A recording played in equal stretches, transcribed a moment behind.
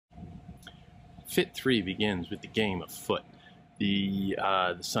Fit 3 begins with the game of foot. The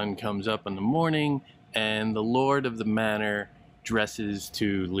sun comes up in the morning, and the lord of the manor dresses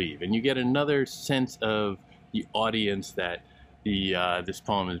to leave. And you get another sense of the audience that this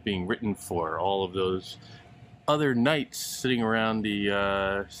poem is being written for. All of those other knights sitting around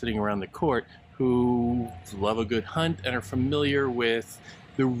the court who love a good hunt and are familiar with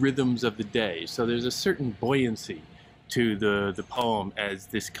the rhythms of the day. So there's a certain buoyancy to the poem as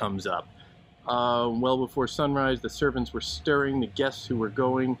this comes up. Well before sunrise, the servants were stirring. The guests who were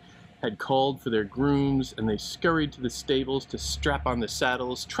going had called for their grooms, and they scurried to the stables to strap on the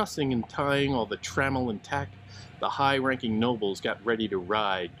saddles, trussing and tying all the trammel and tack. The high-ranking nobles got ready to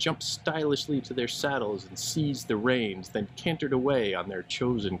ride, jumped stylishly to their saddles and seized the reins, then cantered away on their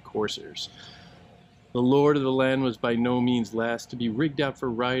chosen coursers. The lord of the land was by no means last to be rigged out for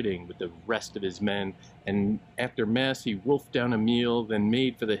riding with the rest of his men, and after mass he wolfed down a meal, then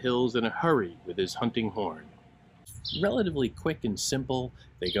made for the hills in a hurry with his hunting horn. Relatively quick and simple.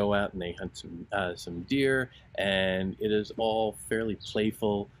 They go out and they hunt some deer, and it is all fairly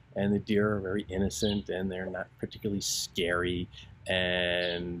playful, and the deer are very innocent, and they're not particularly scary,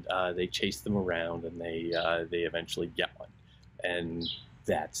 and they chase them around, and they eventually get one, and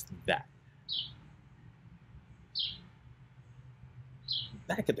that's that.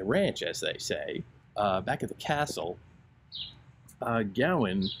 Back at the ranch, as they say, back at the castle,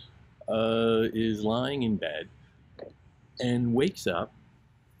 Gawain is lying in bed and wakes up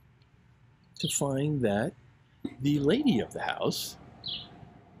to find that the lady of the house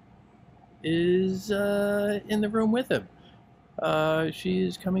is in the room with him. She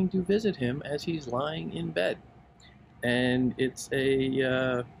is coming to visit him as he's lying in bed, and it's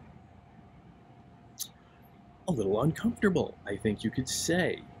a little uncomfortable, I think you could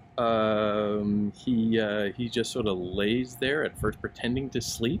say. He just sort of lays there, at first pretending to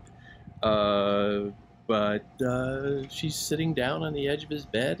sleep, but she's sitting down on the edge of his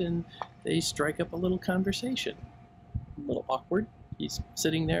bed, and they strike up a little conversation. A little awkward. He's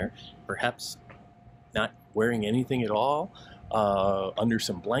sitting there, perhaps not wearing anything at all, under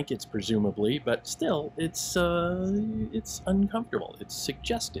some blankets presumably, but still, it's uncomfortable. It's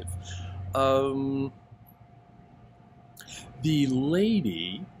suggestive. The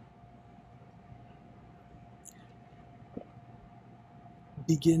lady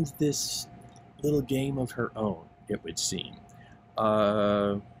begins this little game of her own, it would seem.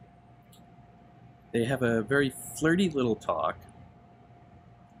 They have a very flirty little talk,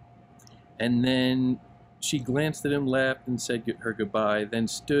 and then she glanced at him, laughed, and said her goodbye, then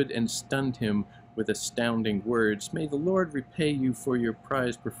stood and stunned him with astounding words. "May the Lord repay you for your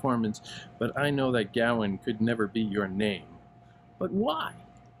prize performance, but I know that Gawain could never be your name." "But why?"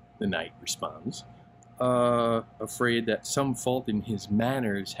 the knight responds, afraid that some fault in his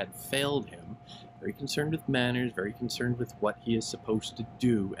manners had failed him, very concerned with manners, very concerned with what he is supposed to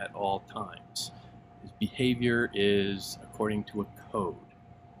do at all times. His behavior is according to a code.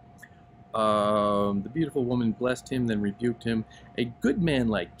 The beautiful woman blessed him, then rebuked him. "A good man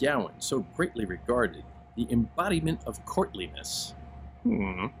like Gawain, so greatly regarded, the embodiment of courtliness,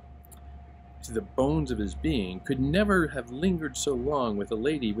 to the bones of his being, could never have lingered so long with a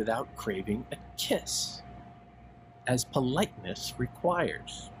lady without craving a kiss, as politeness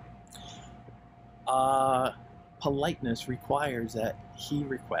requires." Politeness requires that he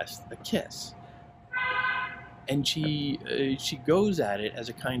request a kiss. And she goes at it as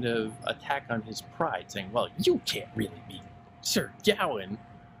a kind of attack on his pride, saying, "Well, you can't really be Sir Gawain,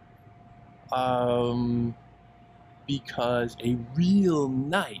 because a real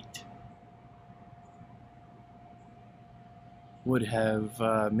knight would have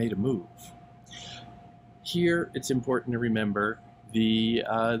made a move." Here, it's important to remember the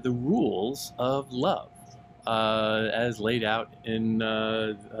rules of love, as laid out in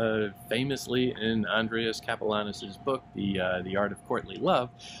famously in Andreas Capellanus's book, The Art of Courtly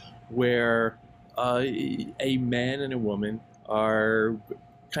Love, where a man and a woman are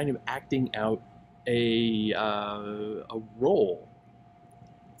kind of acting out a role,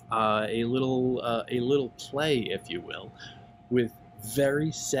 a little play, if you will, with very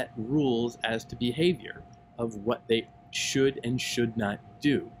set rules as to behavior of what they should and should not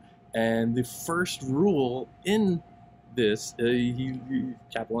do. And the first rule in this,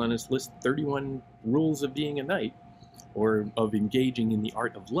 Capellanus lists 31 rules of being a knight, or of engaging in the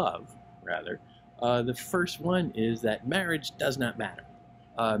art of love, rather. The first one is that marriage does not matter.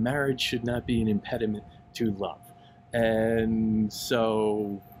 Marriage should not be an impediment to love. And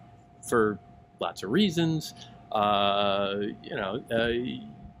so, for lots of reasons,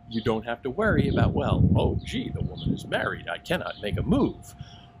 you don't have to worry about, well, oh gee, the woman is married, I cannot make a move.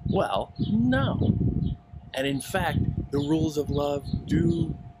 Well, no. And in fact, the rules of love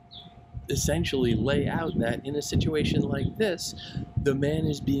do essentially lay out that in a situation like this, the man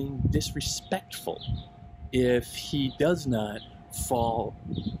is being disrespectful if he does not fall,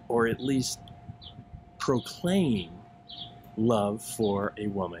 or at least proclaim love for a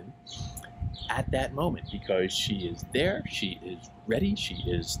woman at that moment, because she is there, she is ready, she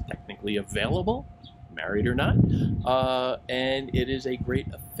is technically available, married or not, and it is a great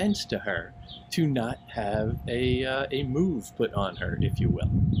offense to her to not have a move put on her, if you will.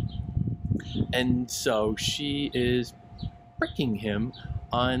 And so she is pricking him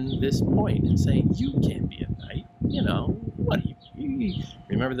on this point and saying, "You can't be a knight. You know what? You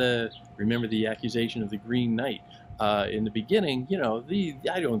remember the accusation of the Green Knight in the beginning? You know,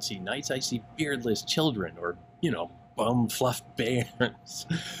 I don't see knights. I see beardless children, or bum fluffed bears."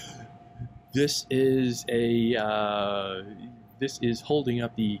 This is holding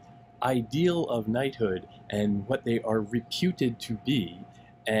up the ideal of knighthood and what they are reputed to be.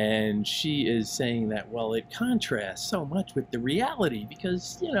 And she is saying that, well, it contrasts so much with the reality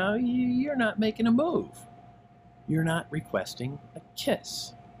because, you're not making a move. You're not requesting a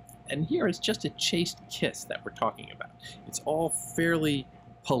kiss. And here it's just a chaste kiss that we're talking about. It's all fairly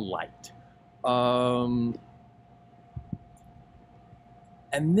polite. And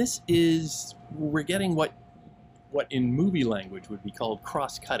this is, we're getting what in movie language would be called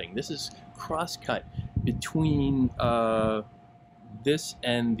cross-cutting. This is cross-cut between this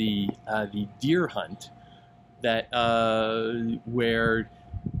and the deer hunt, that where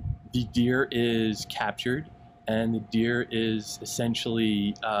the deer is captured and the deer is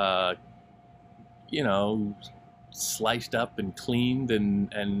essentially sliced up and cleaned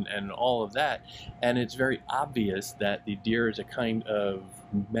and all of that, and it's very obvious that the deer is a kind of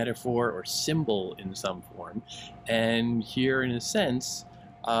metaphor or symbol in some form. And here, in a sense,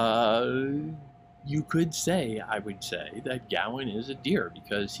 you could say, I would say, that Gawain is a deer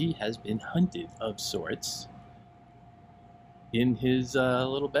because he has been hunted of sorts in his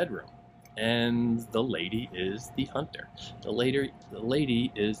little bedroom. And the lady is the hunter. The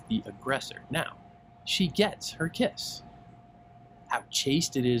lady is the aggressor. Now, she gets her kiss. How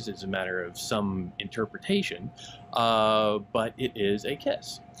chaste it is a matter of some interpretation, but it is a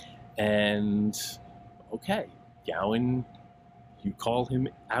kiss. And, okay, Gawain, you call him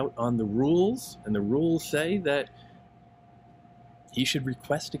out on the rules, and the rules say that he should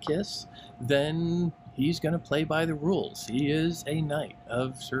request a kiss, then he's going to play by the rules. He is a knight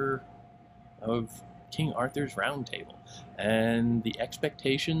of King Arthur's Round Table, and the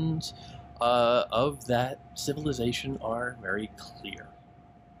expectations of that civilization are very clear.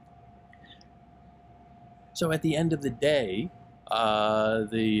 So at the end of the day,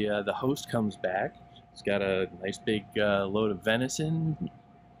 the host comes back. He's got a nice big load of venison,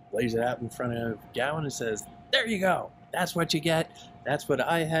 lays it out in front of Gawain and says, "There you go. That's what you get. That's what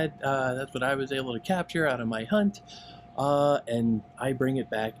I had. That's what I was able to capture out of my hunt, and I bring it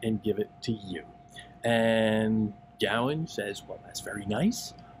back and give it to you." And Gawain says, "Well, that's very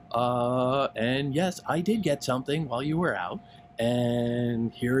nice. And yes, I did get something while you were out,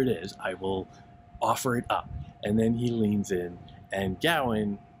 and here it is. I will offer it up." And then he leans in, and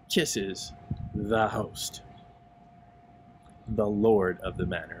Gawain kisses the host, the lord of the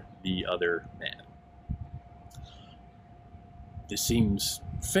manor, the other man. This seems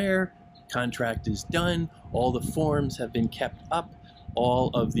fair. Contract is done. All the forms have been kept up. All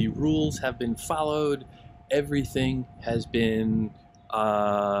of the rules have been followed. Everything has been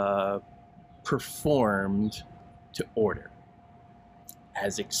performed to order,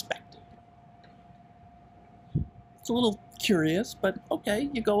 as expected. It's a little curious, but okay,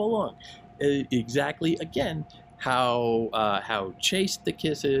 you go along. Exactly, again, how chaste the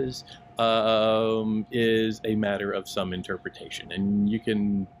kiss is a matter of some interpretation, and you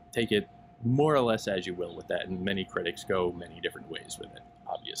can take it more or less as you will with that, and many critics go many different ways with it,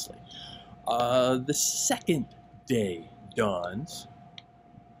 obviously. The second day dawns,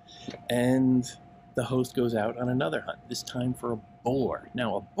 and the host goes out on another hunt, this time for a boar.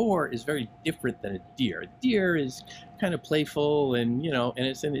 Now, a boar is very different than a deer. A deer is kind of playful and,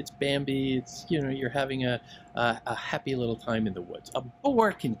 innocent. It's Bambi. It's, you're having a happy little time in the woods. A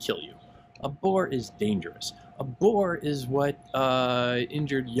boar can kill you. A boar is dangerous. A boar is what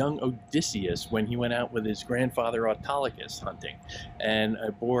injured young Odysseus when he went out with his grandfather Autolycus hunting. And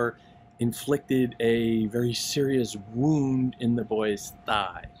a boar inflicted a very serious wound in the boy's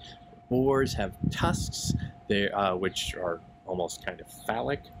thigh. Boars have tusks, which are almost kind of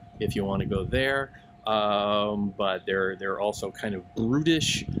phallic, if you want to go there. But they're also kind of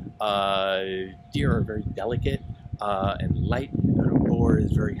brutish. Deer are very delicate and light. Boars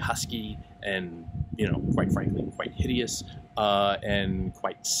is very husky and, you know, quite frankly, quite hideous and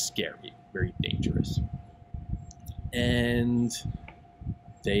quite scary, very dangerous. And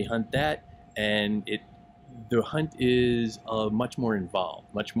they hunt that, and the hunt is much more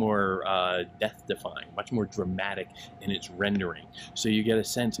involved, much more death-defying, much more dramatic in its rendering. So you get a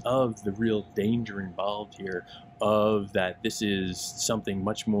sense of the real danger involved here, of that this is something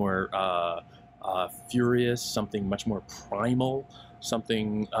much more furious, something much more primal,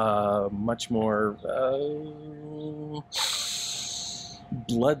 something much more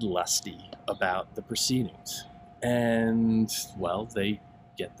bloodlusty about the proceedings. And, well, they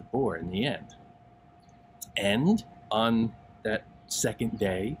get the boar in the end. And on that second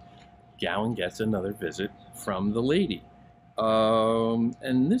day, Gawain gets another visit from the lady.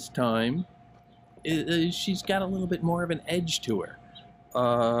 And this time, she's got a little bit more of an edge to her.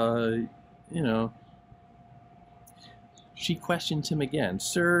 You know, she questions him again.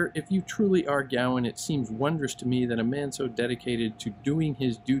 "Sir, if you truly are Gawain, it seems wondrous to me that a man so dedicated to doing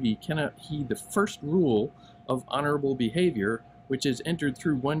his duty cannot heed the first rule of honorable behavior, which has entered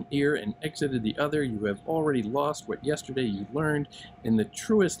through one ear and exited the other. You have already lost what yesterday you learned in the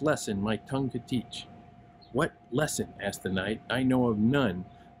truest lesson my tongue could teach." "What lesson?" asked the knight. "I know of none,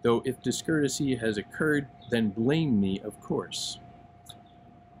 though if discourtesy has occurred, then blame me, of course."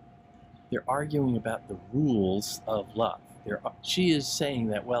 They're arguing about the rules of love. She is saying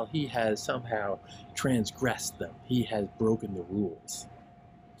that, well, he has somehow transgressed them. He has broken the rules.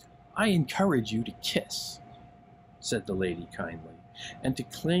 "I encourage you to kiss," said the lady kindly, "and to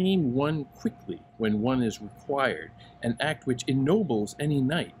claim one quickly when one is required, an act which ennobles any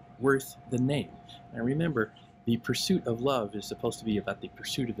knight worth the name." Now remember, the pursuit of love is supposed to be about the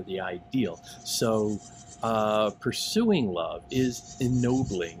pursuit of the ideal. So pursuing love is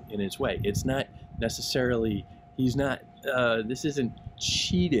ennobling in its way. It's not necessarily, this isn't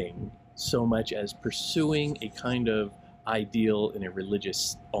cheating so much as pursuing a kind of ideal in a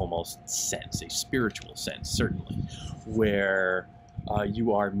religious almost sense, a spiritual sense certainly, where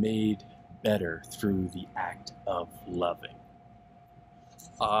you are made better through the act of loving,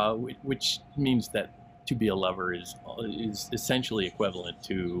 which means that to be a lover is essentially equivalent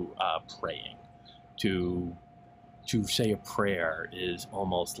to praying. To say a prayer is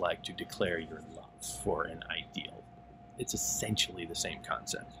almost like to declare your love for an ideal. It's essentially the same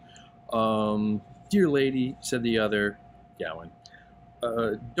concept. "Dear lady," said the other, Gawain,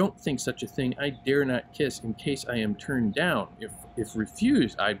 "don't think such a thing. I dare not kiss in case I am turned down. If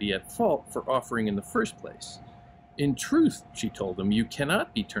refused, I'd be at fault for offering in the first place." "In truth," she told him, "you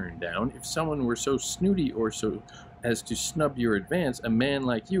cannot be turned down. If someone were so snooty or so as to snub your advance, a man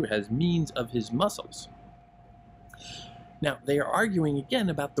like you has means of his muscles." Now, they are arguing again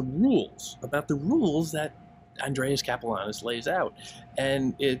about the rules that Andreas Capellanus lays out,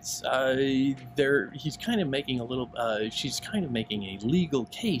 and it's he's kind of making a little, she's kind of making a legal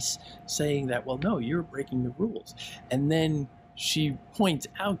case, saying that, well, no, you're breaking the rules, and then she points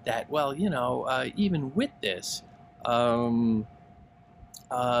out that, well, you know, even with this,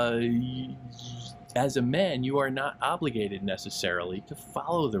 as a man, you are not obligated necessarily to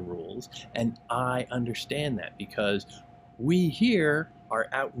follow the rules, and I understand that because we here are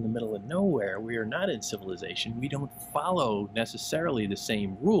out in the middle of nowhere. We are not in civilization. We don't follow necessarily the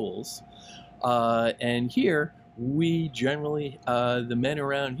same rules, and here we generally, the men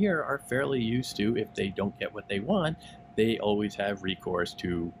around here are fairly used to, if they don't get what they want, they always have recourse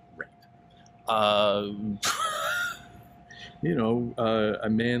to rape. You know, a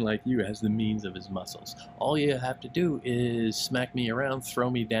man like you has the means of his muscles. All you have to do is smack me around, throw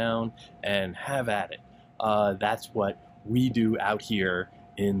me down, and have at it. That's what we do out here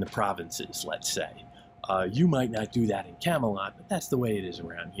in the provinces, let's say. You might not do that in Camelot, but that's the way it is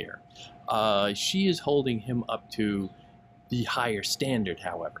around here. She is holding him up to the higher standard,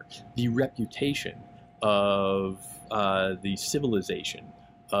 however, the reputation of the civilization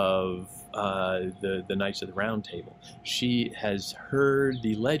of the Knights of the Round Table. She has heard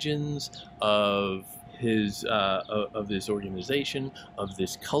the legends of his of this organization, of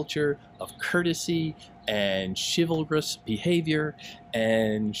this culture, of courtesy and chivalrous behavior,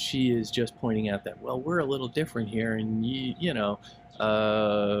 and she is just pointing out that, well, we're a little different here, and you know,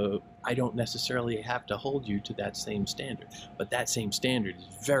 I don't necessarily have to hold you to that same standard, but that same standard is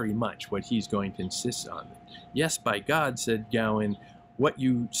very much what he's going to insist on. "Yes, by God," said Gawain, "what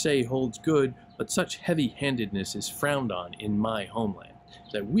you say holds good, but such heavy-handedness is frowned on in my homeland.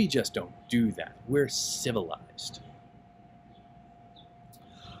 That we just don't do that. We're civilized."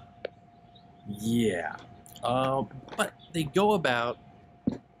 Yeah, but they go about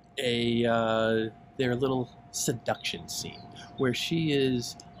their little seduction scene where she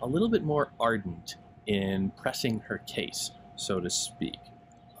is a little bit more ardent in pressing her case, so to speak.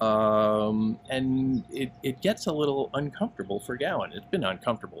 And it gets a little uncomfortable for Gawain. It's been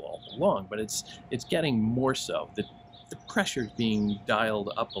uncomfortable all along, but it's getting more so. The pressure's being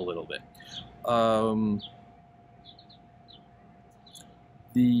dialed up a little bit.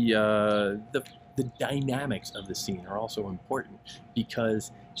 The dynamics of the scene are also important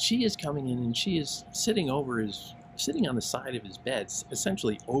because she is coming in and she is sitting on the side of his bed,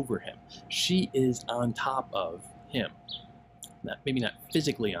 essentially over him. She is on top of him. Maybe not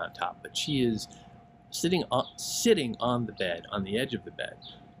physically on top, but she is sitting on the bed, on the edge of the bed,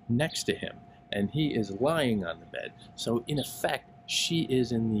 next to him, and he is lying on the bed. So in effect, she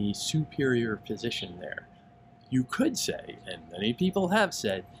is in the superior position there. You could say, and many people have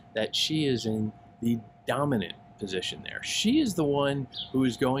said, that she is in the dominant position there. She is the one who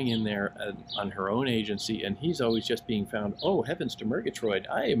is going in there on her own agency, and he's always just being found, oh, heavens to Murgatroyd,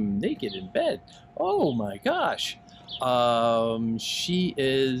 I am naked in bed. Oh my gosh. She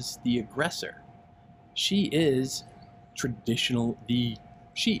is the aggressor. She is in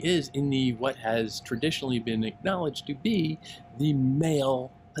the what has traditionally been acknowledged to be the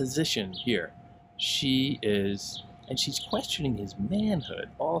male position here. She is, and she's questioning his manhood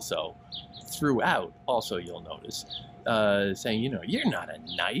also throughout. Also, you'll notice, saying, you know, you're not a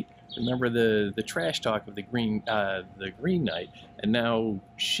knight. Remember the trash talk of the Green Knight, and now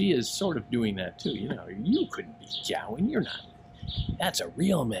she is sort of doing that too. You know, you couldn't be Gawain. You're not. That's a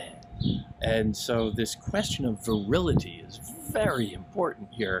real man. And so this question of virility is very important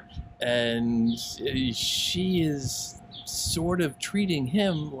here, and she is sort of treating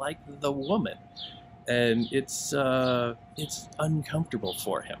him like the woman, and it's uncomfortable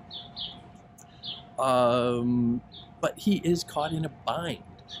for him. But he is caught in a bind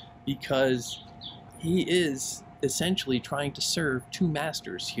because he is essentially trying to serve two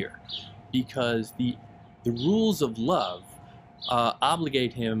masters here, because the rules of love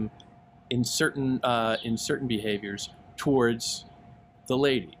obligate him in certain behaviors towards the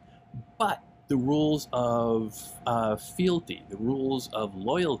lady, but the rules of fealty, the rules of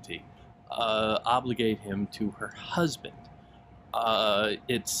loyalty, obligate him to her husband.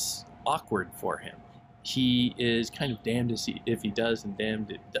 It's awkward for him. He is kind of damned if he does, and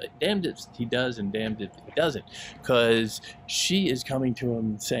damned if he does, and damned if he doesn't, because she is coming to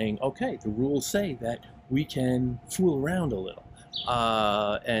him saying, okay, the rules say that we can fool around a little.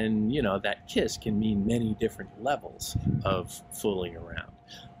 And, you know, that kiss can mean many different levels of fooling around.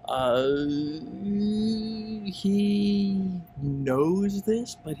 He knows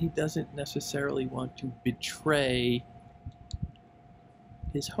this, but he doesn't necessarily want to betray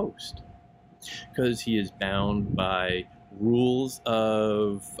his host, because he is bound by rules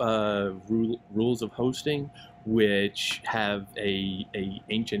of hosting, which have a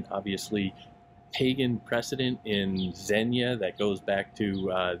ancient, obviously, pagan precedent in Xenia that goes back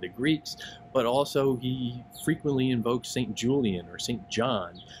to the Greeks, but also he frequently invokes Saint Julian or Saint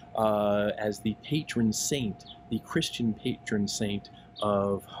John as the patron saint, the Christian patron saint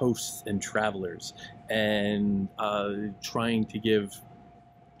of hosts and travelers, and trying to give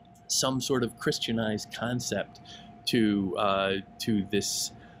some sort of Christianized concept to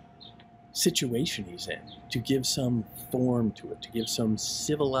this situation he's in, to give some form to it, to give some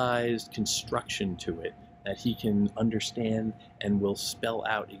civilized construction to it that he can understand and will spell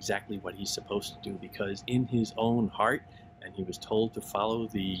out exactly what he's supposed to do, because in his own heart, and he was told to follow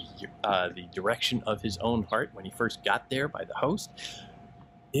the direction of his own heart when he first got there by the host,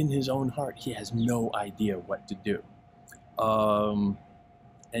 in his own heart he has no idea what to do.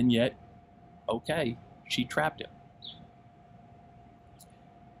 And yet, okay, she trapped him.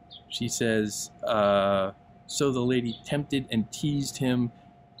 She says, so the lady tempted and teased him,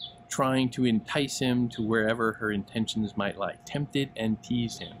 trying to entice him to wherever her intentions might lie. Tempted and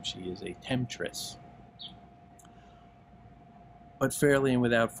teased him. She is a temptress. But fairly and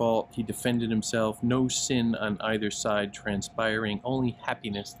without fault, he defended himself, no sin on either side transpiring, only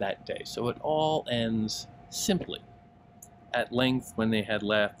happiness that day. So it all ends simply. At length, when they had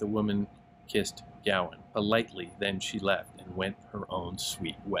laughed, the woman kissed Gawain politely, then she left and went her own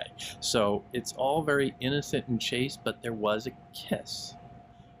sweet way. So it's all very innocent and chaste, but there was a kiss.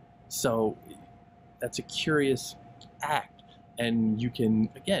 So that's a curious act, and you can,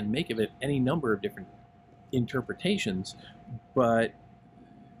 again, make of it any number of different interpretations, but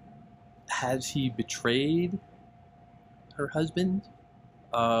has he betrayed her husband?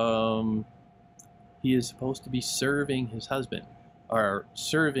 He is supposed to be serving his husband, or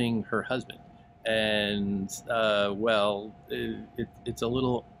serving her husband. And, well, it's a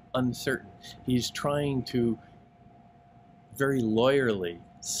little uncertain. He's trying to very lawyerly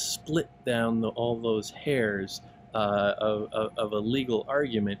split down all those hairs of a legal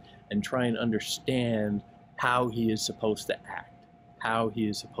argument and try and understand how he is supposed to act, how he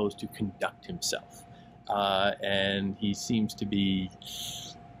is supposed to conduct himself. And he seems to be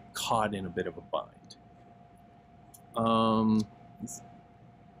caught in a bit of a bind.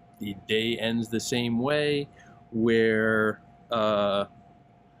 The day ends the same way, where the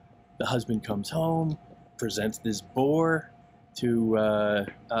husband comes home, presents this boar to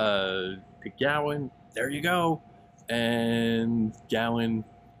Gawain. There you go. And Gawain,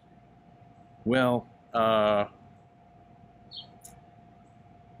 well,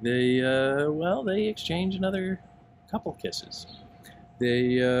 they exchange another couple kisses.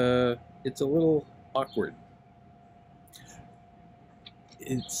 It's a little awkward.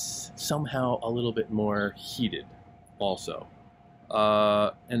 It's somehow a little bit more heated also.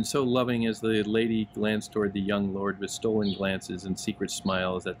 And so loving as the lady glanced toward the young lord with stolen glances and secret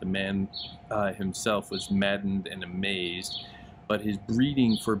smiles that the man himself was maddened and amazed, but his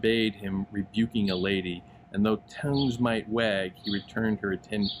breeding forbade him rebuking a lady, and though tongues might wag, he returned her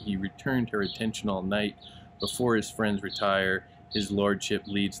attention all night. Before his friends retire, his lordship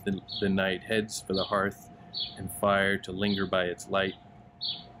leads the knight, heads for the hearth and fire to linger by its light.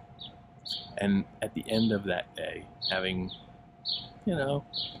 And at the end of that day, having, you know,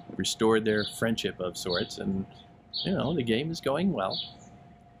 restored their friendship of sorts, and, you know, the game is going well,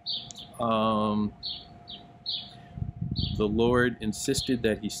 the Lord insisted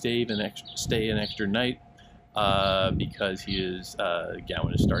that he stay an extra night, because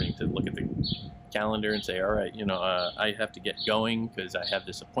Gawain is starting to look at the calendar and say, all right, you know, I have to get going because I have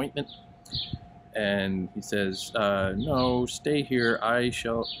this appointment. And he says, no, stay here. I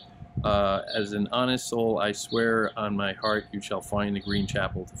shall, as an honest soul, I swear on my heart you shall find the Green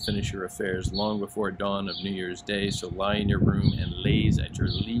Chapel to finish your affairs long before dawn of New Year's Day, so lie in your room and laze at your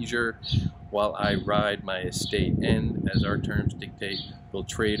leisure while I ride my estate, and, as our terms dictate, we'll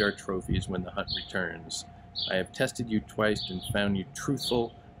trade our trophies when the hunt returns. I have tested you twice and found you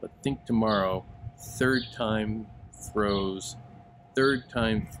truthful, but think tomorrow, third time throw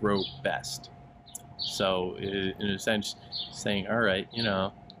best. So, in a sense, saying, all right, you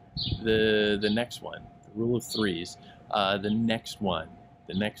know, the next one, the rule of threes, the next one,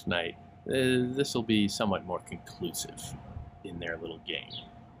 the next night, this will be somewhat more conclusive in their little game.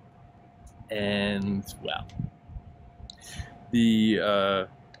 And, well,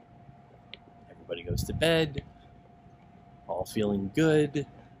 everybody goes to bed, all feeling good,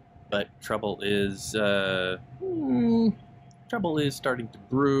 but trouble is starting to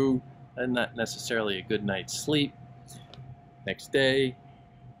brew, and not necessarily a good night's sleep. Next day,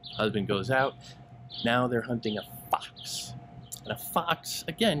 husband goes out. Now they're hunting a fox. And a fox,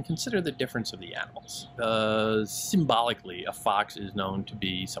 again, consider the difference of the animals. Symbolically, a fox is known to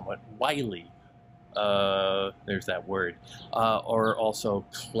be somewhat wily. There's that word. Or also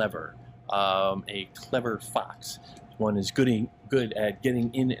clever. A clever fox. One is good at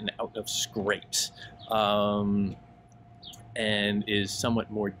getting in and out of scrapes. And is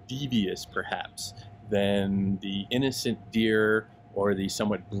somewhat more devious, perhaps, than the innocent deer or the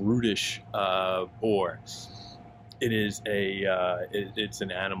somewhat brutish boar. It is it's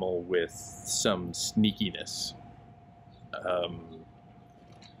an animal with some sneakiness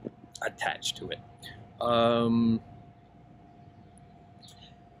attached to it.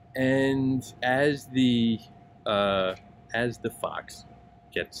 And as the fox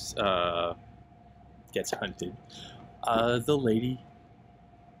gets hunted, the lady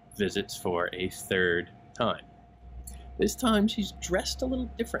visits for a third time. This time she's dressed a little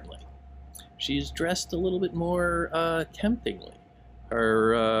differently. She's dressed a little bit more temptingly.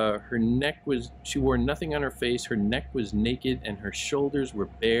 Her neck was, she wore nothing on her face, her neck was naked, and her shoulders were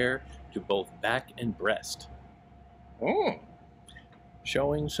bare to both back and breast.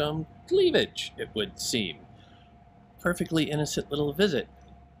 Showing some cleavage, it would seem. Perfectly innocent little visit.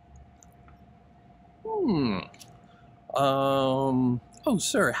 Oh,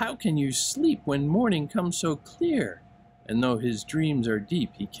 sir, how can you sleep when morning comes so clear? And though his dreams are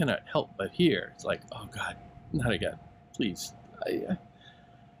deep, he cannot help but hear. It's like, oh God, not again. Please,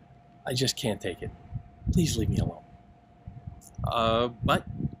 I just can't take it. Please leave me alone. But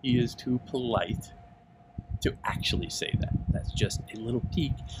he is too polite to actually say that. That's just a little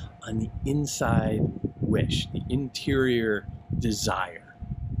peek on the inside wish, the interior desire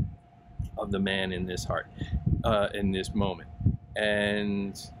of the man in this heart, in this moment.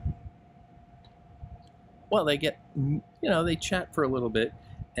 And, well, they get, they chat for a little bit,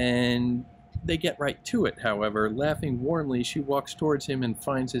 and They get right to it, however. Laughing warmly, she walks towards him and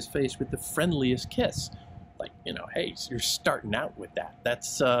finds his face with the friendliest kiss. Like, you know, hey, you're starting out with that.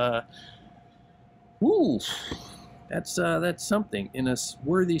 That's, ooh, that's something. In a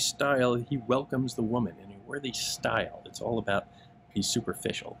worthy style, he welcomes the woman. In a worthy style, it's all about, he's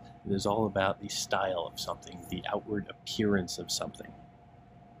superficial. It is all about the style of something, the outward appearance of something.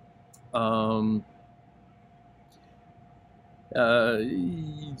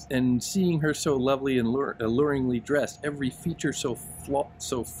 And seeing her so lovely and alluringly dressed, every feature so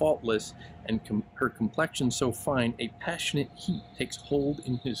faultless, and her complexion so fine, a passionate heat takes hold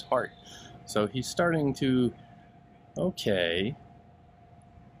in his heart. So he's starting to, okay,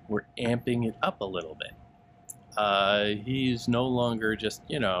 we're amping it up a little bit. He's no longer just,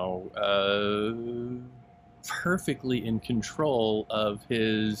 you know, perfectly in control of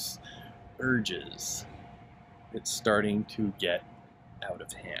his urges. It's starting to get out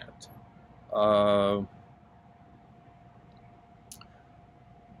of hand.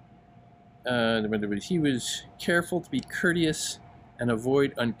 He was careful to be courteous and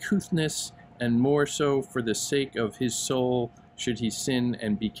avoid uncouthness, and more so for the sake of his soul, should he sin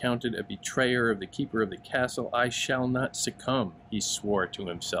and be counted a betrayer of the keeper of the castle. I shall not succumb, he swore to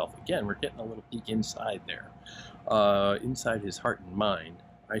himself. Again, we're getting a little peek inside there, inside his heart and mind.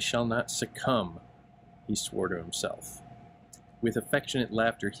 I shall not succumb, he swore to himself. With affectionate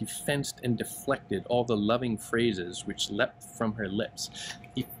laughter, he fenced and deflected all the loving phrases which leapt from her lips.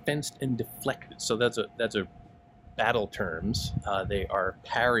 He fenced and deflected. So that's a battle terms. They are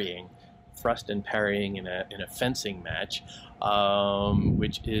parrying, thrust and parrying in a fencing match,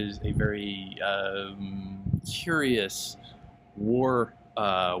 which is a very curious warfare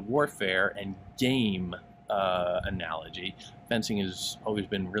and game analogy. Fencing has always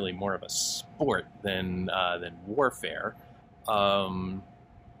been really more of a sport than warfare,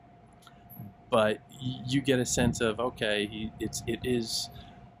 but you get a sense of, okay, it is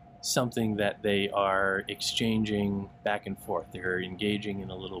something that they are exchanging back and forth. They're engaging in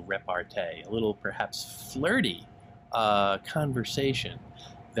a little repartee, a little perhaps flirty conversation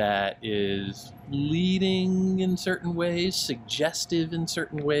that is leading in certain ways, suggestive in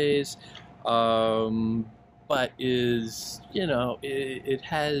certain ways, but is, you know, it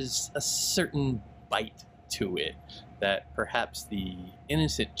has a certain bite to it that perhaps the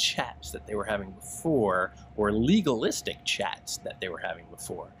innocent chats that they were having before, or legalistic chats that they were having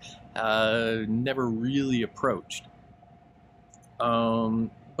before, never really approached.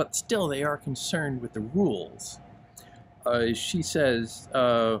 But still, they are concerned with the rules. She says,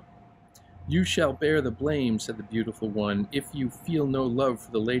 you shall bear the blame, said the beautiful one, if you feel no love for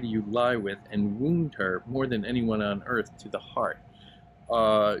the lady you lie with, and wound her more than anyone on earth to the heart.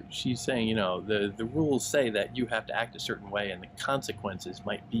 She's saying, you know, the rules say that you have to act a certain way and the consequences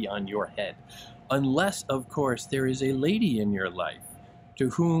might be on your head. Unless, of course, there is a lady in your life to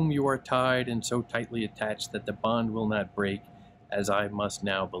whom you are tied and so tightly attached that the bond will not break, as I must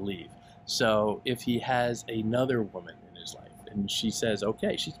now believe. So if he has another woman in his life, and she says,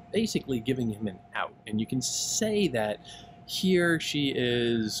 okay, she's basically giving him an out. And you can say that here she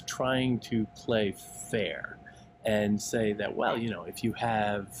is trying to play fair and say that, well, you know, if you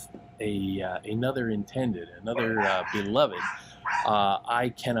have another intended, another beloved,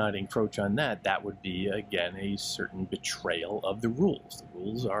 I cannot encroach on that. That would be, again, a certain betrayal of the rules. The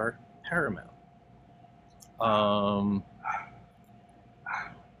rules are paramount.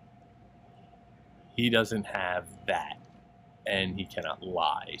 He doesn't have that, and he cannot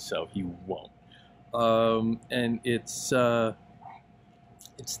lie, so he won't. And it's still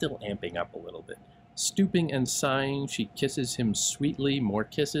amping up a little bit. Stooping and sighing, she kisses him sweetly. More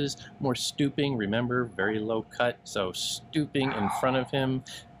kisses, more stooping. Remember, very low cut, so stooping in front of him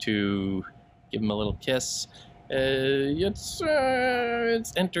to give him a little kiss. It's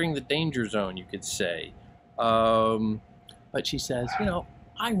entering the danger zone, you could say. But she says, you know,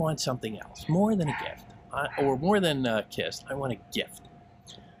 I want something else, more than a gift, or more than a kiss. I want a gift.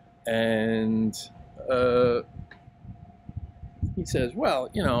 And he says, well,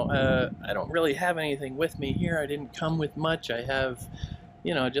 you know, I don't really have anything with me here. I didn't come with much. I have,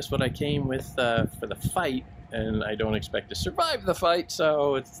 you know, just what I came with for the fight, and I don't expect to survive the fight,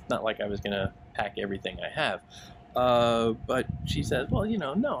 so it's not like I was going to pack everything I have. But she says, well, you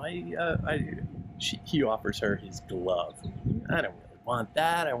know, no, he offers her his glove. I don't really want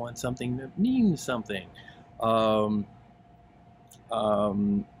that. I want something that means something. And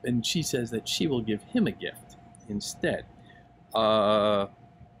she says that she will give him a gift instead.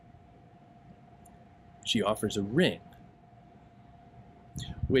 She offers a ring,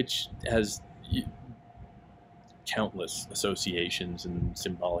 which has countless associations and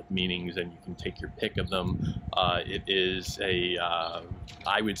symbolic meanings, and you can take your pick of them. It is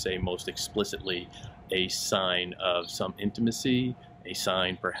I would say most explicitly, a sign of some intimacy, a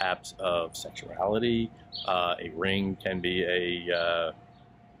sign perhaps of sexuality. A ring can be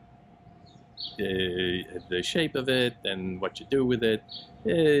the shape of it and what you do with it.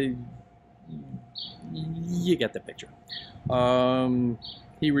 You get the picture.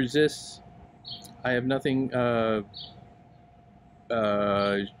 He resists. I have nothing.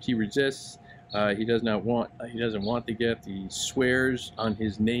 He resists. He does not want. He doesn't want the gift. He swears on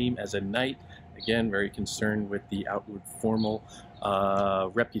his name as a knight. Again, very concerned with the outward formal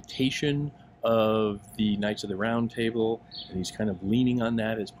reputation of the Knights of the Round Table, and he's kind of leaning on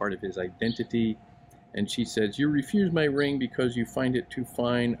that as part of his identity. And she says, "You refuse my ring because you find it too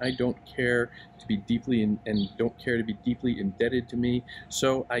fine. I don't care to be deeply and don't care to be deeply indebted to me.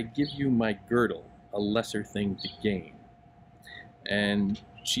 So I give you my girdle, a lesser thing to gain." And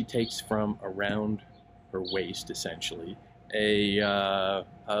she takes from around her waist, essentially, it's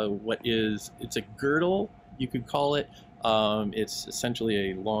a girdle, you could call it. It's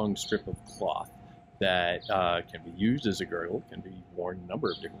essentially a long strip of cloth that can be used as a girdle, can be worn a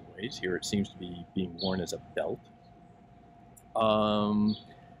number of different ways. Here it seems to be being worn as a belt.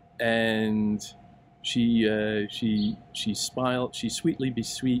 And she smiled, she sweetly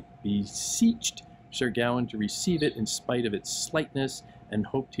beseeched Sir Gawain to receive it in spite of its slightness, and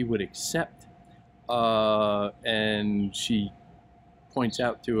hoped he would accept. And she points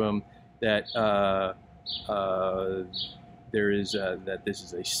out to him that that this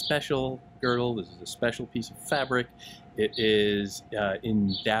is a special girdle. This is a special piece of fabric. It is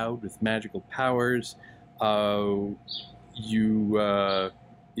endowed with magical powers. It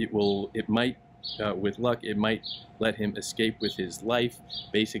might, with luck, it might let him escape with his life.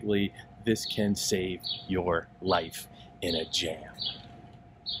 Basically, this can save your life in a jam.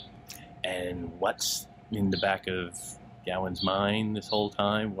 And what's in the back of Gawain's mind this whole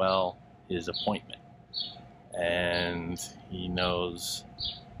time? Well, his appointment. And he knows,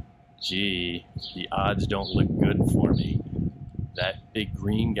 gee, the odds don't look good for me. That big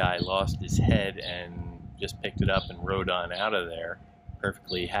green guy lost his head and just picked it up and rode on out of there,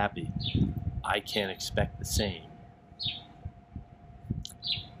 perfectly happy. I can't expect the same.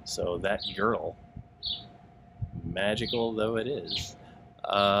 So that girl, magical though it is,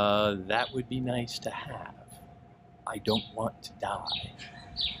 that would be nice to have. I don't want to die.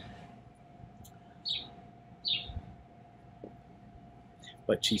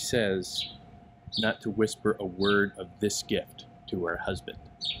 But she says not to whisper a word of this gift to her husband.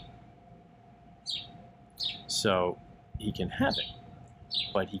 So he can have it,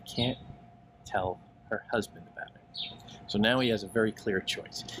 but he can't tell her husband about it. So now he has a very clear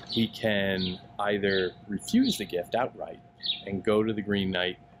choice. He can either refuse the gift outright and go to the Green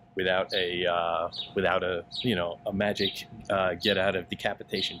Knight without a magic get out of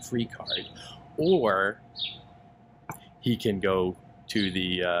decapitation free card, or he can go to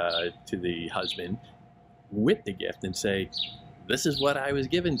the husband with the gift and say, "This is what I was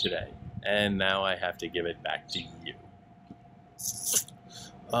given today, and now I have to give it back to you."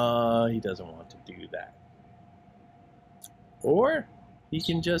 He doesn't want to do that. Or he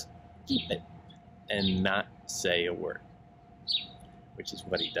can just keep it and not say a word, which is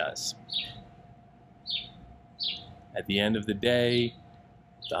what he does. At the end of the day,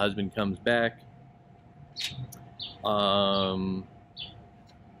 the husband comes back,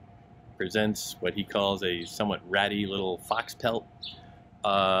 presents what he calls a somewhat ratty little fox pelt.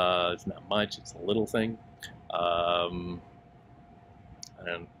 It's not much, it's a little thing.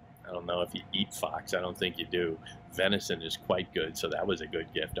 I don't know if you eat fox. I don't think you do. Venison is quite good, so that was a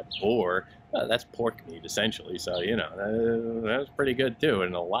good gift. A boar, that's pork meat essentially, so that was pretty good too,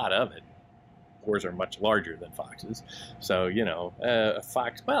 and a lot of it. Boars are much larger than foxes, so a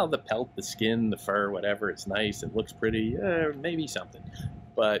fox, well, the pelt, the skin, the fur, whatever, it's nice, it looks pretty, maybe something.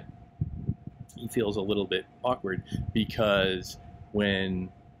 But he feels a little bit awkward because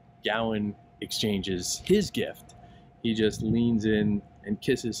when Gawain exchanges his gift, he just leans in and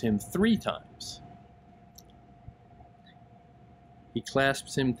kisses him 3 times. He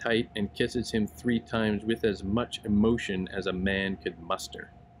clasps him tight and kisses him 3 times with as much emotion as a man could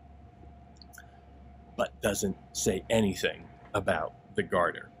muster, but doesn't say anything about the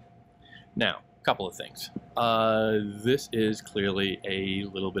garter. Now, a couple of things. This is clearly a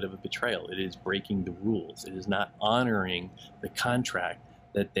little bit of a betrayal. It is breaking the rules. It is not honoring the contract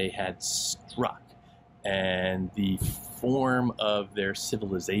that they had struck, and the form of their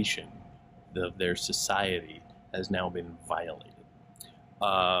civilization, of their society, has now been violated.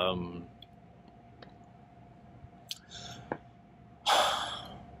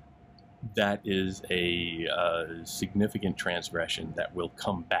 that is a significant transgression that will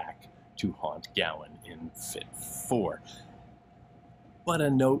come back to haunt Gawain in Fitt 4. But a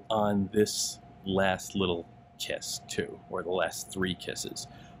note on this last little kiss, too, or the last 3 kisses.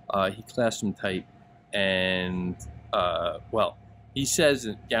 He clasped him tight, and, well, he says,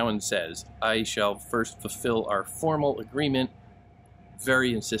 Gawain says, "I shall first fulfill our formal agreement,"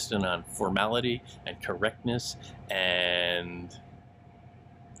 very insistent on formality and correctness and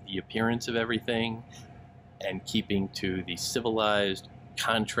the appearance of everything, and keeping to the civilized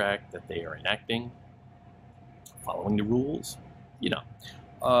contract that they are enacting, following the rules, you know,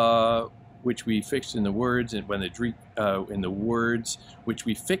 which we fixed in the words, and when the drink, in the words which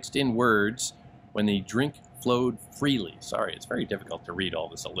we fixed in words when the drink flowed freely. Sorry, it's very difficult to read all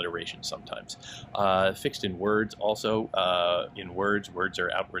this alliteration sometimes. Fixed in words also. In words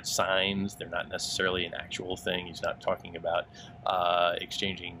are outward signs. They're not necessarily an actual thing. He's not talking about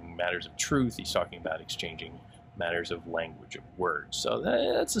exchanging matters of truth. He's talking about exchanging matters of language, of words. So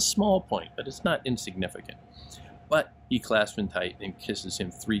that's a small point, but it's not insignificant. But he clasps him tight and kisses him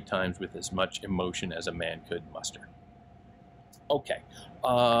 3 times with as much emotion as a man could muster. Okay,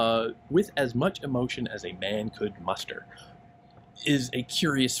 with as much emotion as a man could muster is a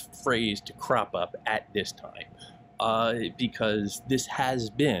curious phrase to crop up at this time, because this has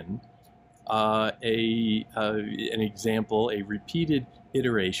been an example, a repeated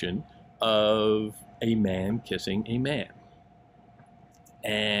iteration of a man kissing a man.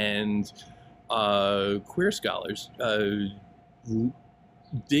 And queer scholars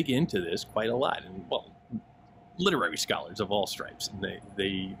dig into this quite a lot, and well, literary scholars of all stripes, and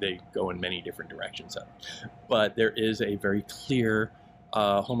they go in many different directions. But there is a very clear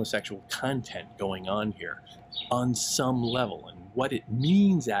homosexual content going on here on some level, and what it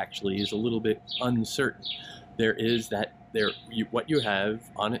means actually is a little bit uncertain. There is that what you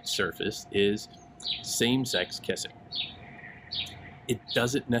have on its surface is same-sex kissing. It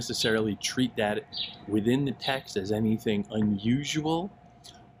doesn't necessarily treat that within the text as anything unusual,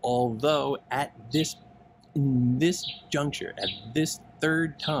 although in this juncture, at this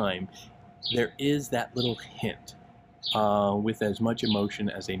 3rd time, there is that little hint, with as much emotion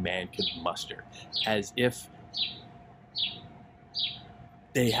as a man can muster, as if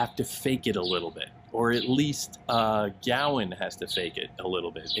they have to fake it a little bit, or at least Gawain has to fake it a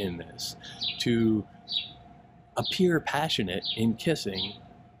little bit in this, to appear passionate in kissing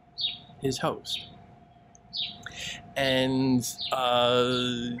his host. And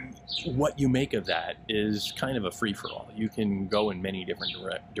what you make of that is kind of a free-for-all. You can go in many different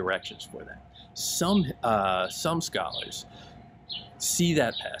directions for that. Some scholars see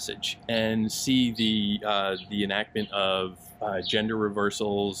that passage and see the enactment of gender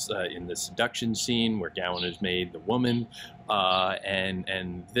reversals in the seduction scene where Gawain is made the woman,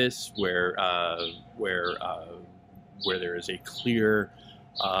 and this where there is a clear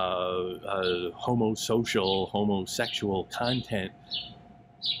homosexual content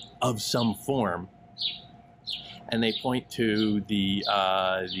of some form, and they point to the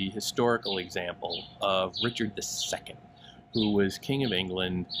historical example of Richard II, who was King of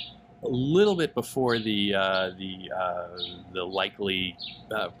England a little bit before the likely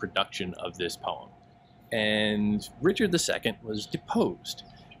production of this poem. And Richard II was deposed,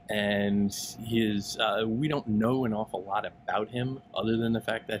 and we don't know an awful lot about him other than the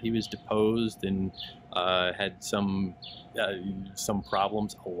fact that he was deposed and had some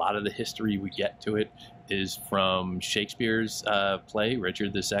problems. A lot of the history we get to it is from Shakespeare's play,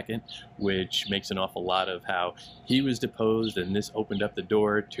 Richard II, which makes an awful lot of how he was deposed, and this opened up the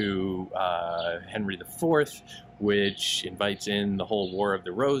door to Henry IV, which invites in the whole War of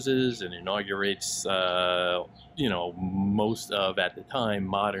the Roses and inaugurates, most of, at the time,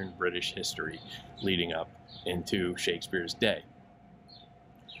 modern British history leading up into Shakespeare's day.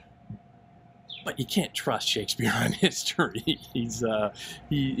 But you can't trust Shakespeare on history.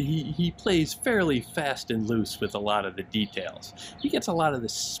 He plays fairly fast and loose with a lot of the details. He gets a lot of the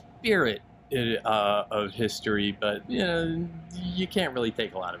spirit of history, but you can't really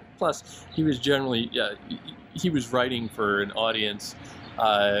take a lot of it. Plus, he was generally he was writing for an audience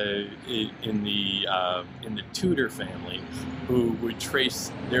in the Tudor family, who would trace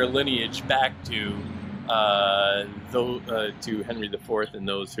their lineage back to Henry IV and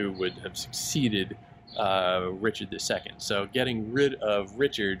those who would have succeeded Richard II. So getting rid of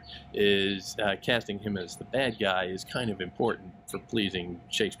Richard is casting him as the bad guy is kind of important for pleasing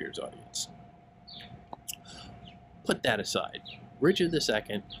Shakespeare's audience. Put that aside. Richard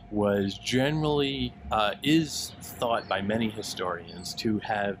II was generally, is thought by many historians to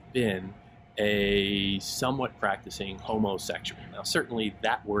have been a somewhat practicing homosexual. Now, certainly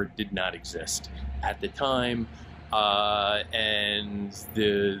that word did not exist at the time, and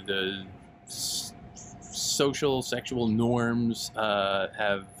the social sexual norms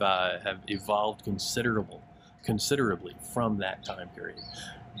have evolved considerably from that time period.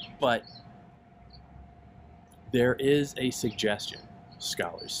 But there is a suggestion,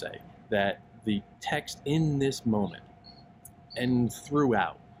 scholars say, that the text in this moment and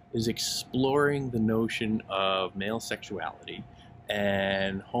throughout is exploring the notion of male sexuality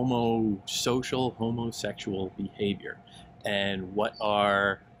and homosexual behavior, and what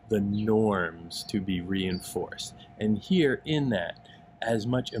are the norms to be reinforced. And here in that, as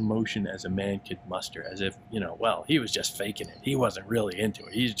much emotion as a man could muster, as if, you know, well, he was just faking it. He wasn't really into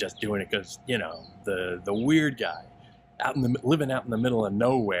it. He's just doing it because, you know, the weird guy living out in the middle of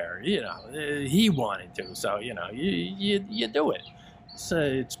nowhere, you know, he wanted to. So, you know, you do it.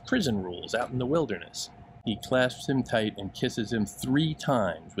 It's prison rules out in the wilderness. He clasps him tight and kisses him 3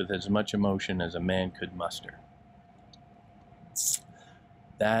 times with as much emotion as a man could muster.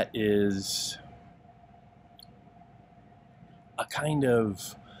 That is a kind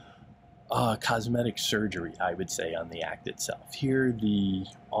of cosmetic surgery, I would say, on the act itself. Here the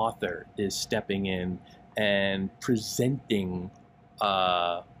author is stepping in and presenting,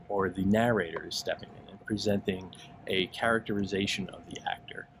 or the narrator is stepping in and presenting a characterization of the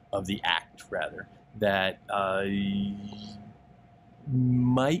act rather, that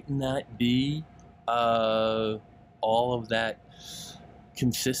might not be all of that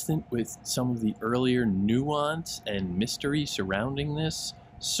consistent with some of the earlier nuance and mystery surrounding this.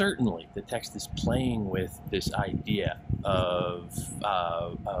 Certainly, the text is playing with this idea of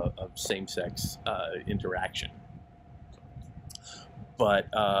same-sex interaction. But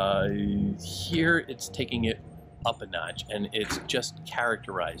here it's taking it up a notch, and it's just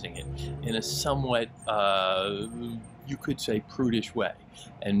characterizing it in a somewhat, you could say, prudish way.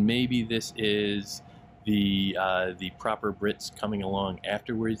 And maybe this is the proper Brits coming along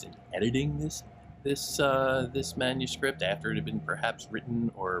afterwards and editing this manuscript after it had been perhaps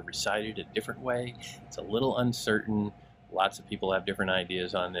written or recited a different way. It's a little uncertain. Lots of people have different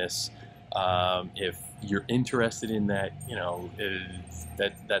ideas on this. If you're interested in that, you know,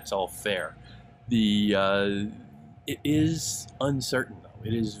 that's all fair. It is uncertain, though.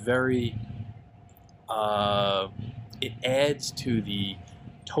 It is very, it adds to the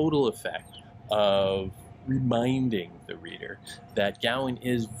total effect of reminding the reader that Gawain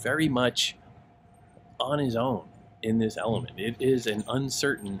is very much on his own in this element. It is an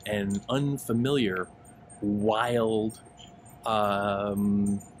uncertain and unfamiliar, wild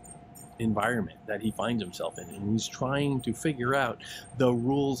environment that he finds himself in, and he's trying to figure out the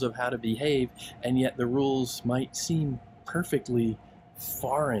rules of how to behave, and yet the rules might seem perfectly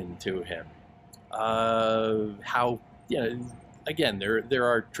foreign to him. How, you know, again, there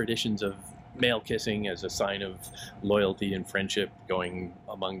are traditions of male kissing as a sign of loyalty and friendship going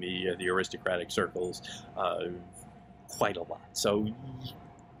among the aristocratic circles, quite a lot. So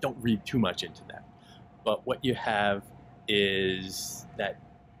don't read too much into that. But what you have is that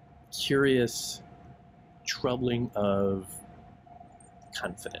curious troubling of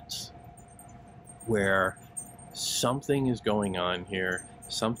confidence, where something is going on here,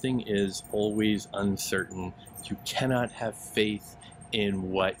 something is always uncertain. You cannot have faith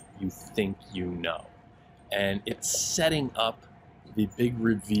in what you think you know. And it's setting up the big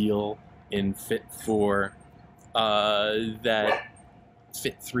reveal in Fitt 4 that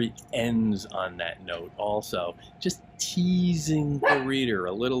Fitt 3 ends on that note also, just teasing the reader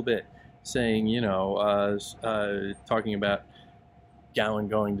a little bit, saying, you know, talking about Gawain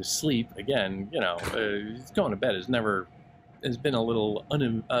going to sleep again. You know, going to bed has been a little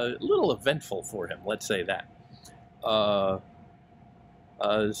eventful for him. Let's say that. So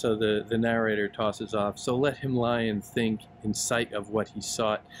the narrator tosses off, "So let him lie and think in sight of what he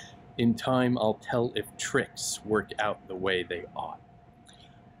sought. In time I'll tell if tricks work out the way they ought."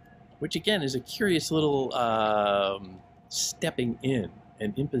 Which again is a curious little stepping in,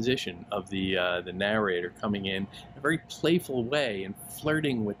 an imposition of the narrator coming in a very playful way and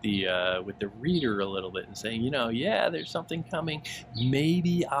flirting with the reader a little bit and saying, you know, yeah, there's something coming.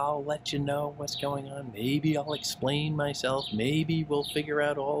 Maybe I'll let you know what's going on. Maybe I'll explain myself. Maybe we'll figure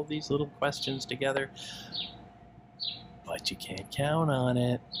out all these little questions together. But you can't count on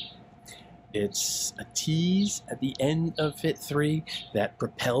it. It's a tease at the end of Fitt 3 that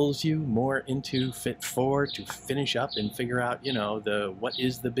propels you more into Fitt 4 to finish up and figure out, you know, what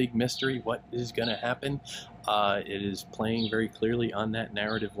is the big mystery, what is going to happen. It is playing very clearly on that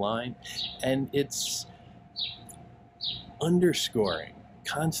narrative line, and it's underscoring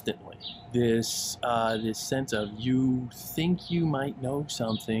constantly. This sense of you think you might know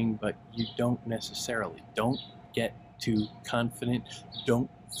something, but you don't necessarily. Don't get too confident. Don't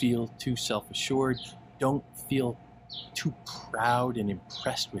feel too self-assured. Don't feel too proud and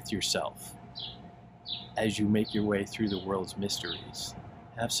impressed with yourself as you make your way through the world's mysteries.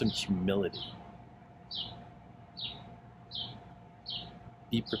 Have some humility.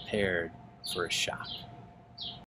 Be prepared for a shock.